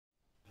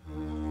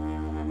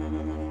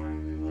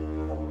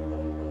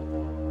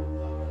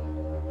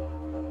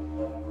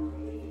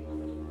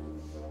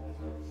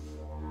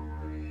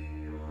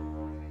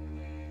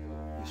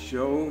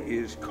show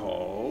is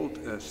called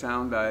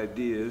Sound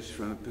Ideas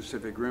from the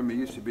Pacific Rim. It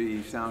used to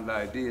be Sound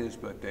Ideas,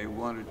 but they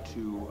wanted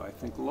to, I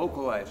think,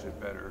 localize it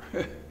better.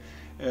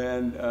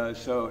 And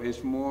so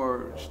it's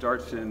more,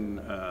 starts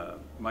in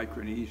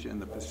Micronesia in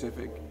the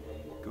Pacific,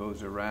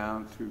 goes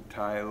around through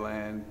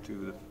Thailand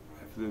to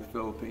the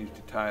Philippines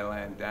to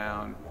Thailand,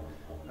 down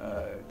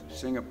to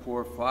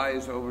Singapore,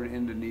 flies over to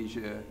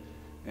Indonesia,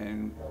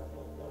 and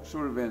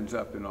sort of ends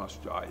up in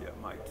Australia,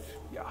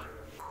 yeah.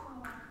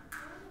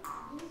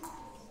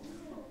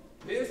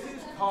 This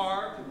is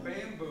carved in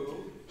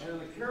bamboo, and in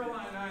the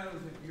Caroline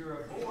Islands, if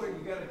you're a boy and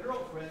you got a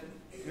girlfriend,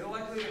 you're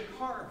likely to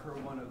carve her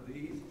one of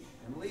these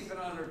and leave it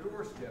on her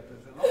doorstep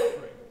as an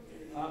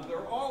offering.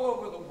 They're all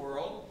over the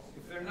world.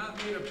 If they're not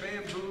made of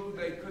bamboo,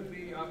 they could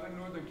be up in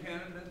northern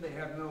Canada. They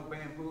have no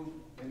bamboo.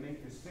 They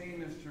make the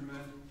same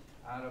instrument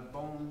out of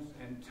bones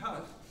and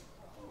tusks.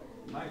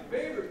 My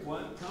favorite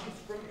one comes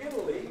from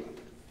Italy,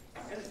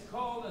 and it's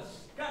called a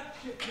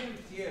Scaccia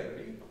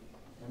Pensieri,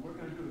 and we're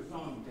going to do a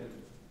song together.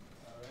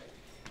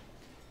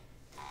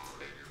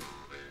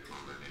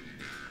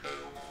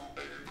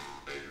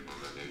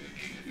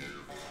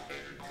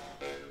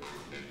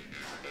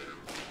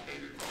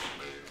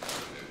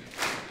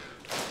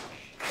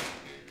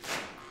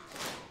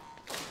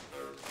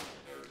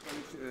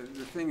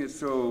 The thing that's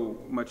so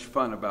much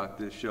fun about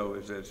this show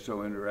is that it's so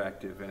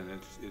interactive,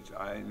 and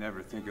I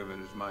never think of it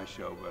as my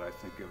show, but I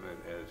think of it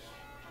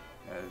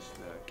as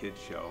the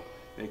kids' show.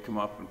 They come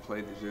up and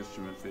play these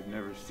instruments they've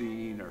never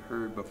seen or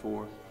heard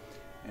before,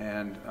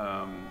 and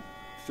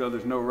so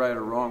there's no right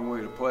or wrong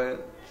way to play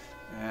it,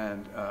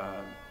 and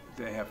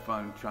they have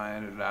fun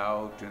trying it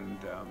out, and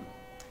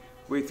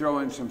we throw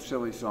in some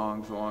silly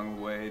songs along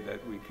the way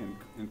that we can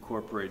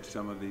incorporate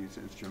some of these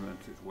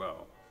instruments as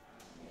well.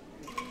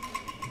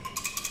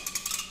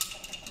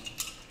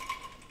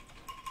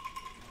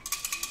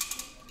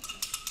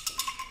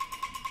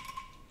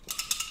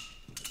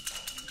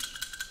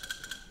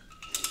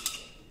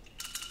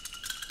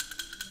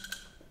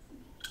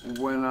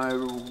 When I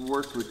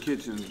work with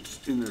kids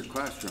in their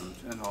classrooms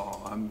and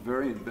all, I'm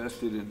very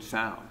invested in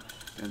sound.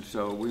 And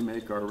so we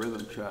make our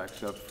rhythm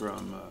tracks up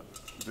from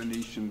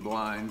Venetian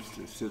blinds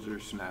to scissor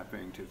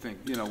snapping to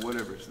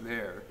whatever's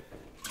there.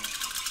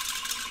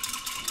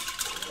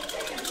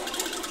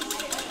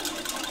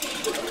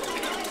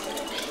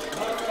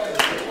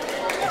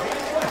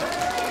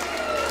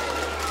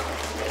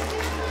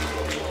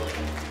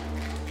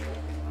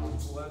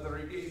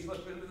 Leathery D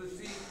slipped into the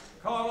sea,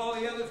 caught all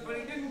the others, but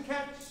he didn't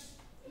catch.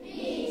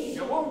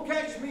 You won't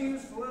catch me,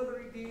 Miss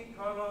Leathery D.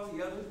 Caught all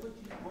the others, but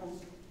you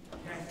won't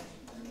catch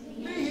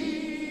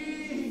me.